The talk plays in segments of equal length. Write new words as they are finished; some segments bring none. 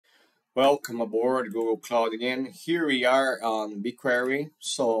Welcome aboard Google Cloud again. Here we are on BigQuery.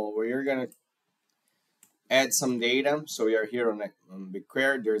 So we're gonna add some data. So we are here on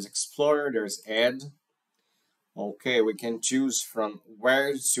BigQuery. There's Explorer, there's Add. Okay, we can choose from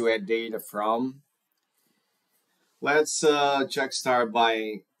where to add data from. Let's check start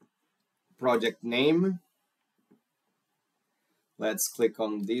by project name. Let's click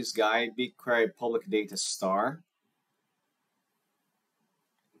on this guy, BigQuery Public Data Star.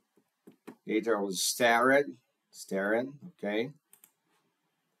 Data was starred, okay.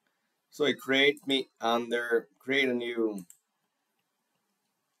 So it create a new.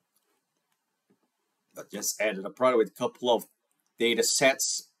 I just added a product with a couple of data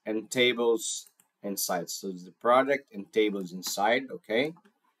sets and tables inside. So it's the product and tables inside, okay.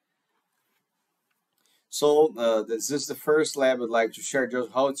 So this is the first lab I'd like to share,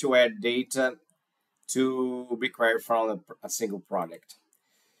 just how to add data to BigQuery from a single product.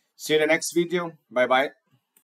 See you in the next video. Bye bye.